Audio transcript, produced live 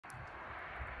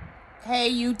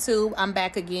Hey YouTube, I'm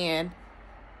back again.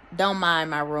 Don't mind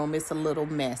my room. It's a little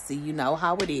messy. You know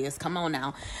how it is. Come on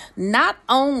now. Not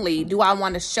only do I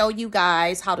want to show you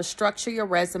guys how to structure your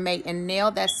resume and nail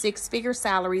that six-figure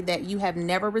salary that you have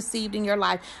never received in your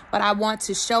life, but I want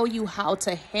to show you how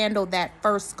to handle that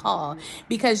first call.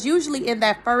 Because usually in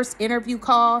that first interview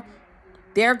call,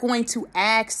 they're going to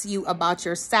ask you about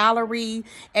your salary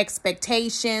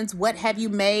expectations. What have you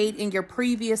made in your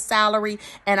previous salary?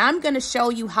 And I'm going to show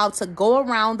you how to go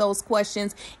around those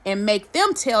questions and make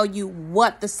them tell you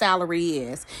what the salary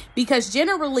is. Because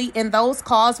generally in those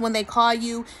calls, when they call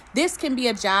you, this can be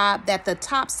a job that the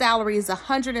top salary is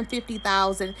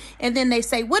 $150,000. And then they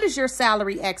say, what is your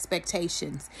salary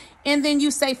expectations? And then you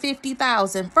say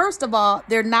 50,000. First of all,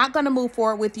 they're not going to move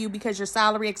forward with you because your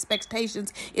salary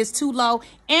expectations is too low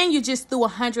and you just threw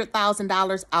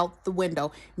 $100,000 out the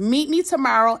window. Meet me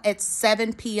tomorrow at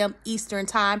 7 p.m. Eastern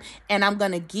time and I'm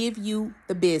going to give you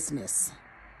the business.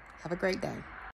 Have a great day.